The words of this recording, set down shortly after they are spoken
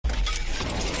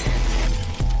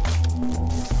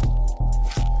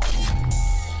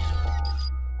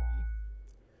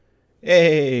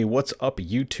Hey, what's up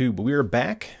YouTube? We're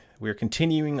back. We're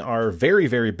continuing our very,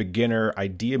 very beginner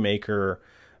Ideamaker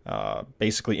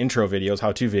basically intro videos,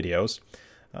 how-to videos.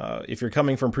 If you're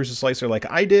coming from Prusa Slicer like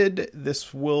I did,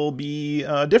 this will be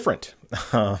different.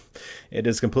 It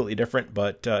is completely different,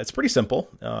 but it's pretty simple.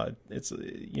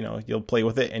 You'll play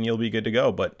with it and you'll be good to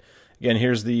go. But again,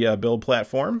 here's the build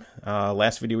platform.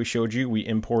 Last video we showed you, we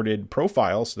imported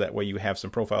profiles, so that way you have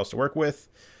some profiles to work with.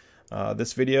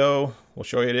 This video will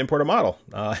show you how to import a model.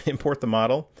 Import the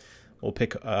model. We'll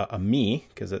pick a me,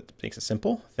 because it makes it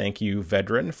simple. Thank you,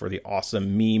 Vedran, for the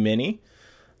awesome Me Mini.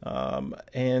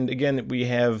 And again, we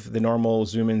have the normal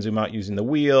zoom in, zoom out using the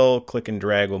wheel. Click and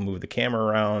drag will move the camera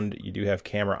around. You do have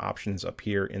camera options up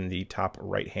here in the top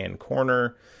right-hand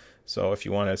corner. So if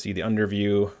you want to see the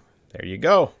underview, there you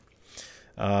go.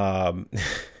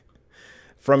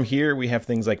 From here, we have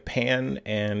things like pan,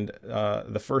 and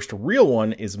the first real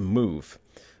one is move.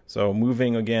 So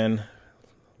moving again,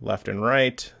 left and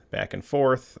right, back and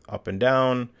forth, up and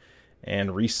down,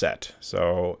 and reset.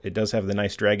 So it does have the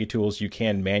nice draggy tools. You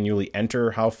can manually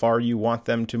enter how far you want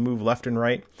them to move left and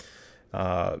right.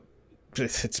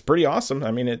 It's pretty awesome.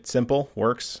 I mean, it's simple,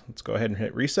 works. Let's go ahead and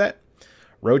hit reset.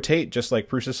 Rotate, just like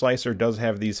Prusa Slicer, does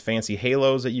have these fancy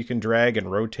halos that you can drag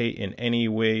and rotate in any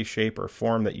way, shape, or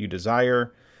form that you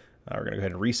desire. We're going to go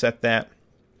ahead and reset that.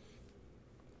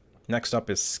 Next up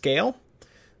is scale,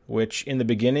 which in the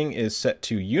beginning is set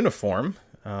to uniform.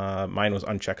 Mine was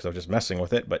unchecked because I was just messing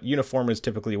with it, but uniform is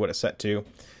typically what it's set to,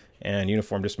 and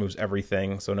uniform just moves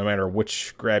everything. So no matter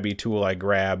which grabby tool I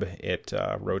grab, it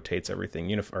rotates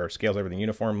everything, or scales everything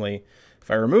uniformly. If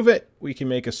I remove it, we can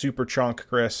make a super chunk,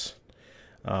 Chris.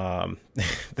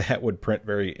 That would print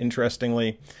very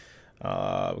interestingly.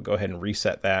 We'll go ahead and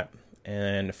reset that.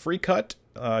 And free cut,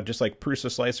 just like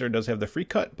Prusa Slicer does have the free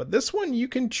cut, but this one you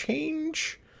can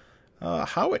change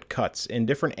how it cuts in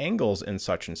different angles and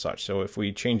such and such. So if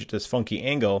we change it to this funky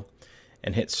angle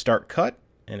and hit start cut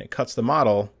and it cuts the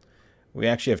model, we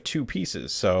actually have two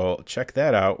pieces. So check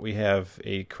that out. We have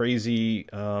a crazy,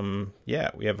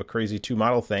 we have a crazy two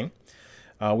model thing.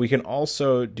 We can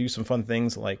also do some fun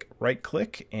things like right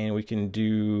click, and we can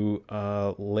do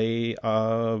lay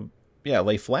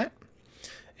flat.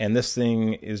 And this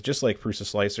thing is just like Prusa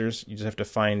Slicers. You just have to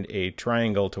find a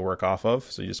triangle to work off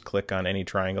of. So you just click on any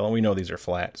triangle, and we know these are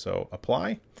flat, so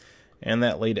apply. And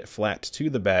that laid it flat to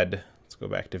the bed. Let's go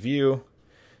back to view.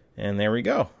 And there we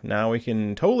go. Now we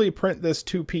can totally print this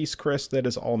two-piece Chris that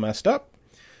is all messed up.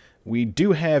 We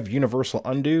do have universal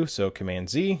undo, so Command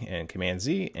Z and Command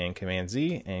Z and Command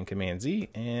Z and Command Z,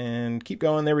 and keep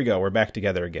going. There we go. We're back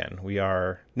together again.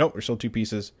 Nope, we're still two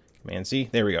pieces. Command Z.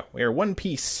 There we go. We are one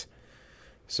piece.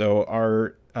 So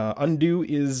our undo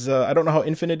is, I don't know how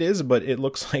infinite it is, but it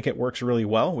looks like it works really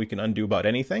well. We can undo about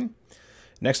anything.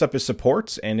 Next up is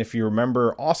supports, and if you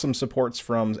remember awesome supports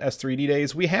from S3D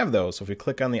days, we have those. So if we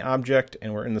click on the object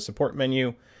and we're in the support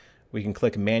menu, we can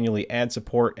click manually add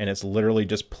support, and it's literally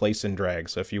just place and drag.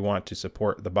 So if you want to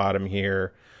support the bottom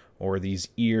here or these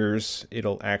ears,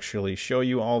 it'll actually show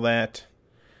you all that.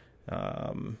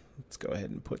 Let's go ahead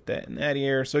and put that in that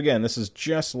ear. So again, this is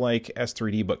just like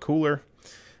S3D but cooler,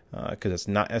 because it's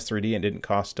not S3D and didn't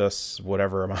cost us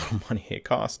whatever amount of money it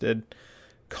costed.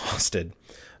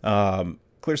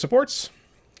 Clear supports,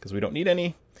 because we don't need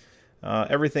any.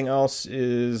 Everything else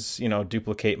is,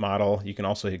 duplicate model. You can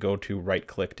also go to right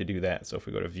click to do that. So if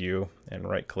we go to view and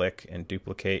right click and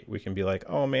duplicate, we can be like,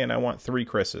 oh man, I want 3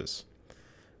 Chris's.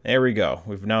 There we go.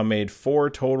 We've now made 4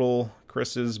 total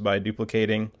Chris's by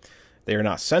duplicating. They are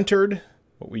not centered.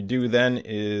 What we do then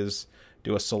is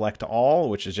do a select all,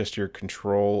 which is just your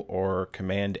control or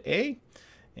command A.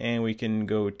 And we can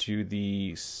go to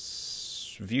the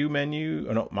view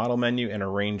menu, model menu, and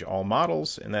arrange all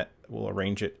models, and that will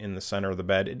arrange it in the center of the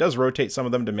bed. It does rotate some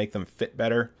of them to make them fit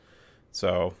better.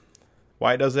 So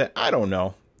why it does that, I don't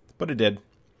know, but it did.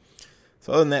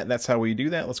 So other than that, that's how we do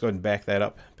that. Let's go ahead and back that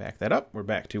up. Back that up. We're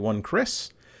back to one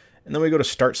Chris. And then we go to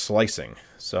start slicing.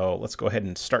 So let's go ahead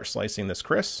and start slicing this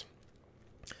Chris.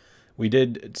 We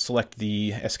did select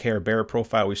the SKR Bear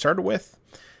profile we started with.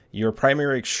 Your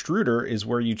primary extruder is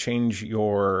where you change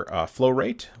your flow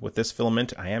rate. With this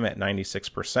filament, I am at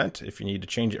 96%. If you need to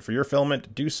change it for your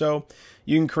filament, do so.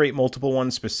 You can create multiple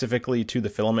ones specifically to the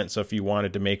filament. So if you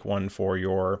wanted to make one for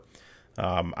your,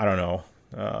 I don't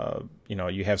know,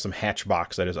 you have some hatch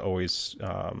box that is always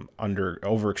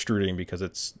over extruding because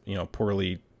it's,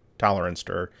 poorly toleranced,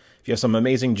 or if you have some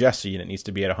amazing Jesse and it needs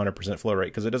to be at 100% flow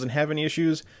rate because it doesn't have any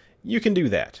issues, you can do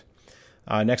that.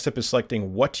 Next up is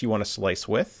selecting what you want to slice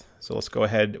with. So let's go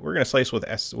ahead. We're going to slice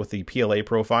with the PLA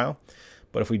profile.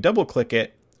 But if we double click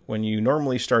it, when you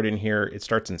normally start in here, it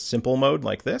starts in simple mode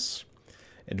like this.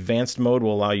 Advanced mode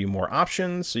will allow you more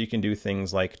options, so you can do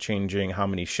things like changing how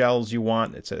many shells you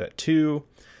want. It's at 2.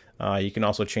 You can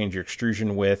also change your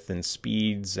extrusion width and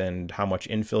speeds and how much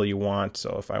infill you want.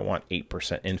 So if I want 8%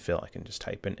 infill, I can just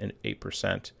type in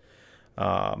 8%.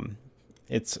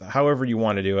 It's however you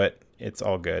want to do it. It's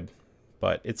all good,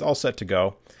 but it's all set to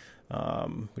go.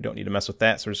 We don't need to mess with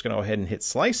that, so we're just going to go ahead and hit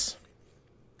slice.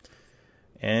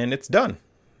 And it's done.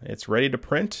 It's ready to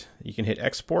print. You can hit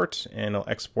export, and it'll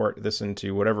export this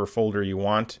into whatever folder you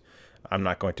want. I'm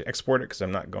not going to export it because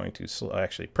I'm not going to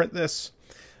actually print this.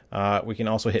 We can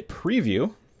also hit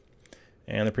preview,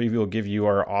 and the preview will give you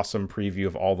our awesome preview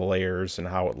of all the layers and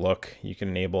how it look. You can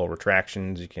enable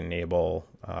retractions. You can enable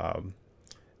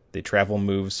the travel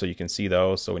moves so you can see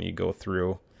those. So when you go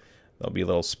through, there'll be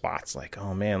little spots like,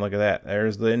 oh man, look at that.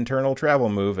 There's the internal travel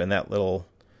move, and that little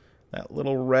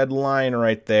red line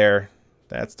right there.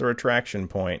 That's the retraction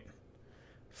point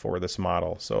for this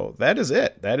model. So that is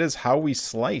it. That is how we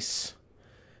slice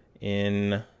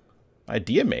in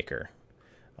Ideamaker.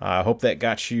 I hope that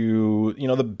got you,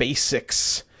 the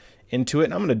basics into it.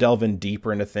 And I'm going to delve in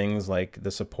deeper into things like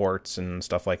the supports and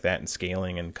stuff like that and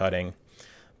scaling and cutting.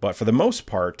 But for the most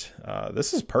part,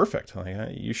 this is perfect.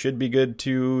 You should be good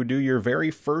to do your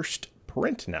very first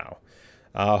print now.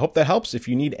 Hope that helps. If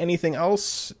you need anything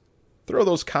else, throw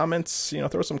those comments,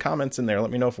 throw some comments in there.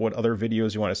 Let me know what other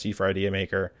videos you want to see for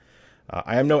Ideamaker.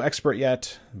 I am no expert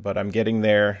yet, but I'm getting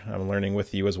there. I'm learning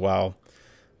with you as well.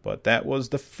 But that was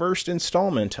the first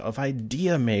installment of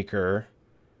Ideamaker.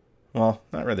 Well,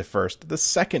 not really the first, the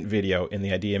second video in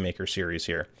the Ideamaker series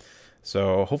here.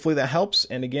 So hopefully that helps.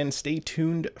 And again, stay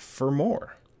tuned for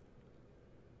more.